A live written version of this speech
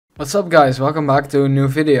What's up guys, welcome back to a new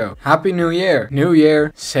video. Happy New Year! New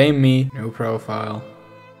year, same me, new profile.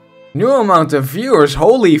 New amount of viewers,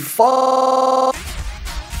 holy fuck!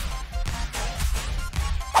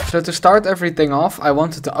 So to start everything off, I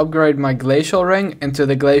wanted to upgrade my glacial ring into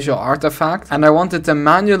the glacial artifact, and I wanted to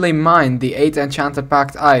manually mine the 8 enchanted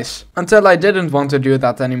packed ice. Until I didn't want to do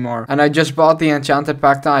that anymore, and I just bought the enchanted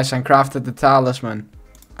packed ice and crafted the talisman.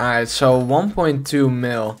 Alright, so 1.2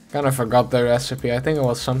 mil. Kinda forgot the recipe. I think it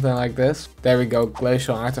was something like this. There we go,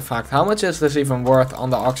 glacial artifact. How much is this even worth on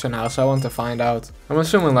the auction house? I want to find out. I'm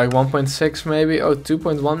assuming like 1.6 maybe. Oh,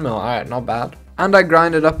 2.1 mil. Alright, not bad. And I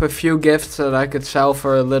grinded up a few gifts that I could sell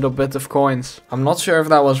for a little bit of coins. I'm not sure if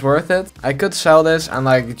that was worth it. I could sell this and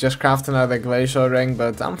like just craft another glacial ring,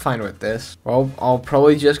 but I'm fine with this. Well, I'll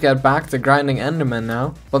probably just get back to grinding endermen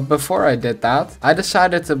now. But before I did that, I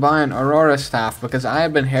decided to buy an aurora staff because I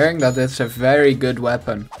have been hearing that it's a very good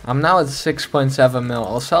weapon. I'm now at 6.7 mil.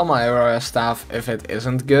 I'll sell my aurora staff if it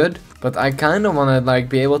isn't good. But I kind of want to like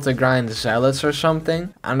be able to grind zealots or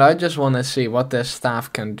something. And I just want to see what this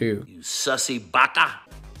staff can do. You sussy bata.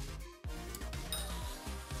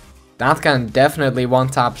 That can definitely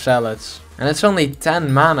one-tap zealots. And it's only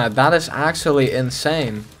 10 mana. That is actually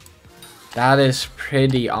insane. That is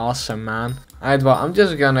pretty awesome, man. Alright, well, I'm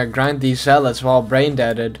just gonna grind these zealots while brain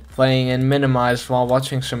deaded, playing in minimized while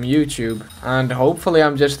watching some YouTube. And hopefully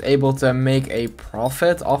I'm just able to make a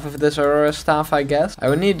profit off of this aurora staff, I guess. I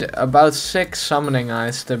would need about 6 summoning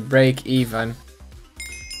eyes to break even.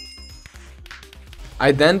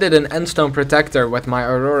 I then did an endstone protector with my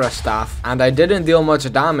aurora staff, and I didn't deal much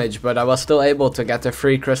damage, but I was still able to get a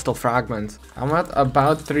free crystal fragment. I'm at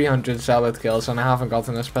about 300 zealot kills and I haven't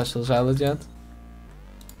gotten a special zealot yet.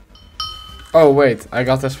 Oh wait, I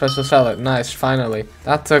got a special zealot, nice, finally.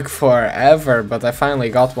 That took forever, but I finally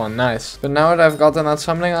got one, nice. But now that I've gotten that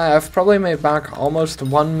summoning eye, I've probably made back almost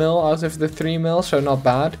 1 mil out of the 3 mil, so not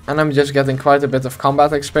bad. And I'm just getting quite a bit of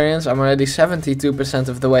combat experience. I'm already 72%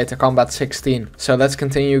 of the way to combat 16, so let's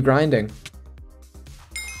continue grinding.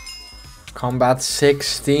 Combat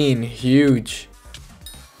 16, huge.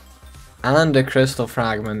 And a crystal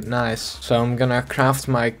fragment, nice. So I'm gonna craft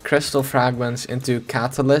my crystal fragments into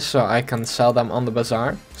catalysts so I can sell them on the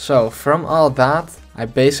bazaar. So from all that, I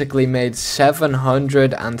basically made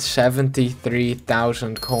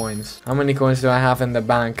 773,000 coins. How many coins do I have in the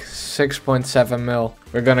bank? 6.7 mil.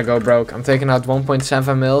 We're gonna go broke. I'm taking out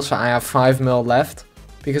 1.7 mil, so I have 5 mil left.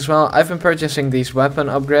 Because, well, I've been purchasing these weapon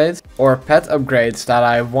upgrades or pet upgrades that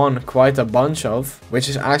I won quite a bunch of, which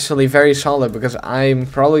is actually very solid because I'm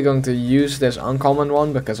probably going to use this uncommon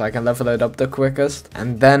one because I can level it up the quickest.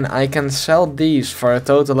 And then I can sell these for a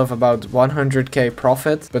total of about 100k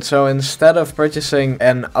profit. But so instead of purchasing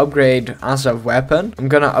an upgrade as a weapon, I'm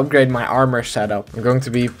gonna upgrade my armor setup. I'm going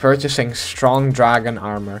to be purchasing strong dragon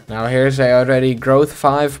armor. Now here's a already growth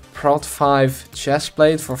 5, prot 5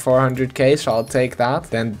 chestplate for 400k, so I'll take that.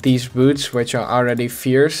 Then these boots, which are already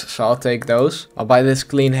fierce, so I'll take those. I'll buy this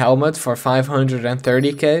clean helmet for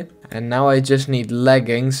 530k. And now I just need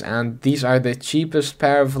leggings, and these are the cheapest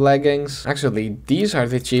pair of leggings. Actually, these are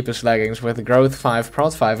the cheapest leggings with growth 5,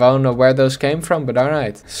 prot 5. I don't know where those came from, but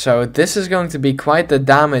alright. So this is going to be quite the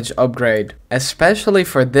damage upgrade, especially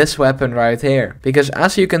for this weapon right here. Because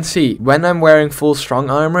as you can see, when I'm wearing full strong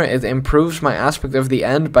armor, it improves my aspect of the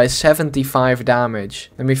end by 75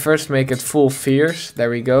 damage. Let me first make it full fierce. There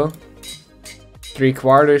we go.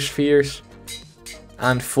 3/4 fierce.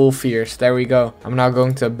 And full fierce, there we go. I'm now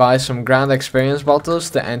going to buy some grand experience bottles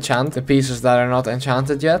to enchant the pieces that are not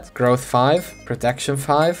enchanted yet. Growth 5, protection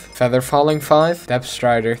 5, feather falling 5, depth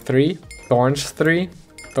strider 3, thorns 3,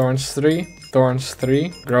 thorns 3, thorns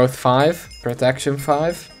 3, growth 5, protection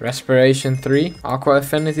 5, respiration 3, aqua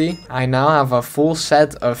affinity. I now have a full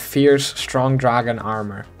set of fierce strong dragon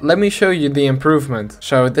armor. Let me show you the improvement.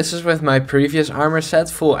 So this is with my previous armor set,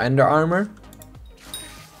 full ender armor.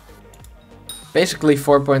 Basically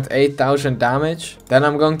 4.8 thousand damage. Then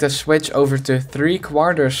I'm going to switch over to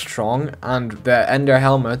 3/4 strong and the ender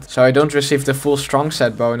helmet, so I don't receive the full strong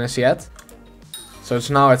set bonus yet. So it's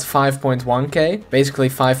now at 5.1k, basically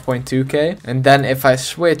 5.2k. And then if I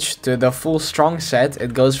switch to the full strong set,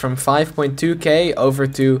 it goes from 5.2k over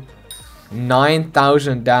to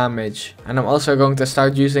 9,000 damage. And I'm also going to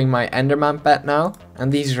start using my enderman pet now. And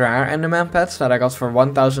these rare enderman pets that I got for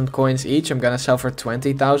 1,000 coins each, I'm gonna sell for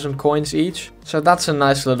 20,000 coins each. So that's a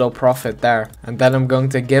nice little profit there. And then I'm going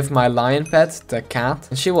to give my lion pet to Cat,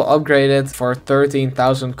 and she will upgrade it for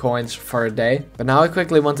 13,000 coins for a day. But now I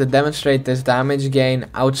quickly want to demonstrate this damage gain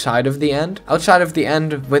outside of the end. Outside of the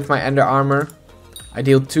end with my ender armor, I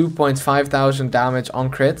deal 2.5 thousand damage on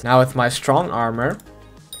crit. Now with my strong armor,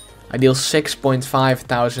 I deal 6.5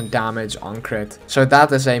 thousand damage on crit. So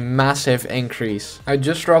that is a massive increase. I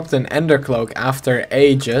just dropped an ender cloak after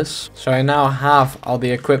ages. So I now have all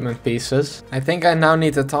the equipment pieces. I think I now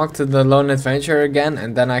need to talk to the lone adventurer again,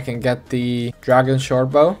 and then I can get the dragon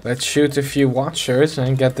shortbow. Let's shoot a few watchers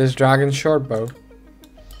and get this dragon shortbow.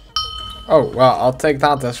 Oh, well, I'll take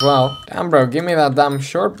that as well. Damn, bro, give me that damn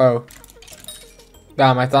shortbow.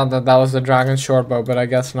 Damn, I thought that was the dragon shortbow, but I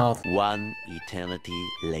guess not. One eternity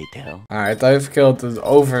later. Alright, I've killed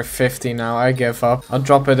over 50 now. I give up. I'll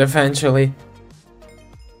drop it eventually.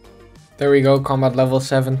 There we go, combat level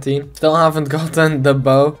 17. Still haven't gotten the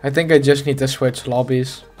bow. I think I just need to switch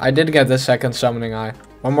lobbies. I did get the second summoning eye.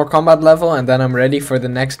 One more combat level and then I'm ready for the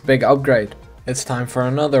next big upgrade. It's time for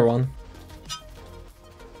another one.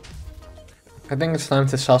 I think it's time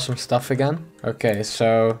to sell some stuff again. Okay,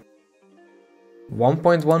 so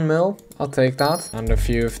 1.1 mil, I'll take that. And a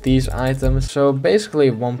few of these items. So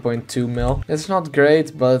basically 1.2 mil. It's not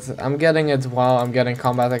great, but I'm getting it while I'm getting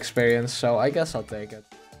combat experience. So I guess I'll take it.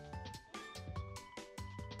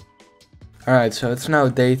 Alright, so it's now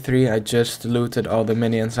day 3. I just looted all the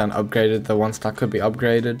minions and upgraded the ones that could be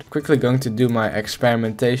upgraded. Quickly going to do my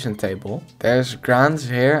experimentation table. There's grants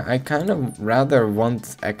here. I kind of rather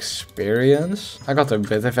want experience. I got a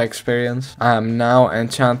bit of experience. I am now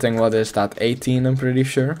enchanting, what is that, 18 I'm pretty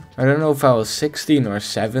sure. I don't know if I was 16 or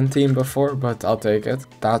 17 before, but I'll take it.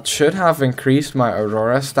 That should have increased my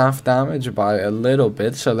Aurora staff damage by a little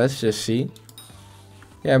bit, so let's just see.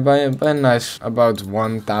 Yeah, by a nice about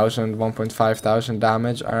 1,000, 1,500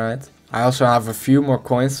 damage, alright. I also have a few more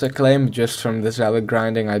coins to claim just from the zealot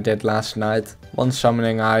grinding I did last night. 1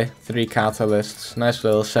 summoning eye, 3 catalysts, nice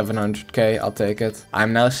little 700k, I'll take it.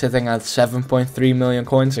 I'm now sitting at 7.3 million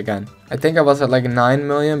coins again. I think I was at like 9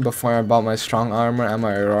 million before I bought my strong armor and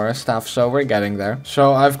my Aurora staff, so we're getting there.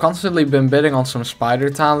 So I've constantly been bidding on some spider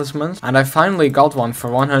talismans, and I finally got one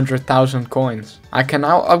for 100,000 coins. I can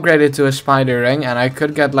now upgrade it to a spider ring, and I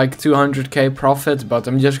could get like 200k profit, but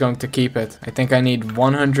I'm just going to keep it. I think I need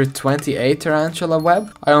 128 tarantula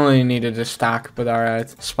web. I only needed a stack, but alright.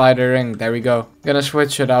 Spider ring, there we go. Gonna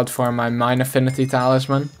switch it out for my mine affinity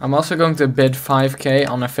talisman. I'm also going to bid 5k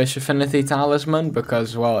on a fish affinity talisman,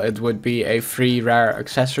 because well, it would be a free rare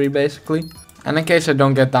accessory basically. And in case I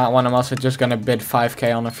don't get that one, I'm also just gonna bid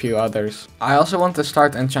 5k on a few others. I also want to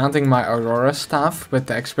start enchanting my Aurora staff with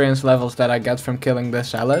the experience levels that I get from killing the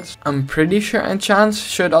zealots. I'm pretty sure enchants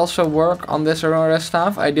should also work on this Aurora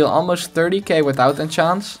staff. I deal almost 30k without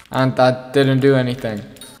enchants, and that didn't do anything.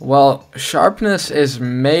 Well, sharpness is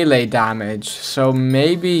melee damage, so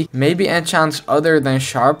maybe enchants other than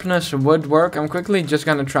sharpness would work. I'm quickly just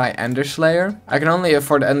gonna try Ender Slayer. I can only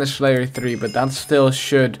afford Ender Slayer 3, but that still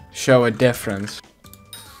should show a difference.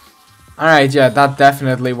 Alright, yeah, that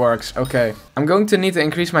definitely works. Okay, I'm going to need to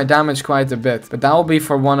increase my damage quite a bit, but that will be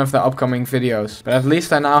for one of the upcoming videos. But at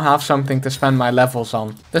least I now have something to spend my levels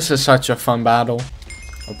on. This is such a fun battle.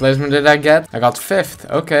 What placement did I get? I got 5th,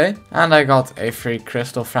 okay. And I got a free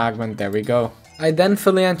crystal fragment, there we go. I then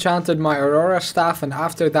fully enchanted my Aurora staff and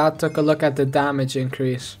after that took a look at the damage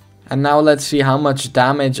increase. And now let's see how much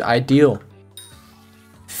damage I deal.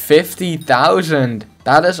 50,000!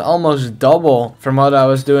 That is almost double from what I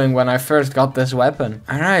was doing when I first got this weapon.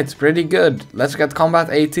 Alright, pretty good. Let's get combat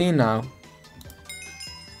 18 now.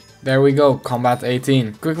 There we go, combat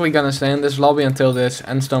 18. Quickly gonna stay in this lobby until this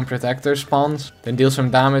endstone protector spawns. Then deal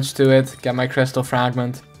some damage to it, get my crystal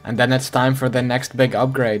fragment. And then it's time for the next big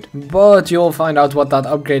upgrade. But you'll find out what that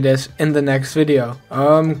upgrade is in the next video.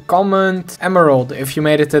 Comment Emerald if you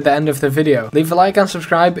made it to the end of the video. Leave a like and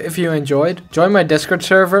subscribe if you enjoyed. Join my Discord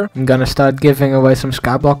server. I'm gonna start giving away some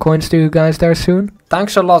Skyblock coins to you guys there soon.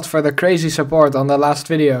 Thanks a lot for the crazy support on the last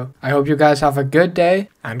video. I hope you guys have a good day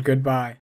and goodbye.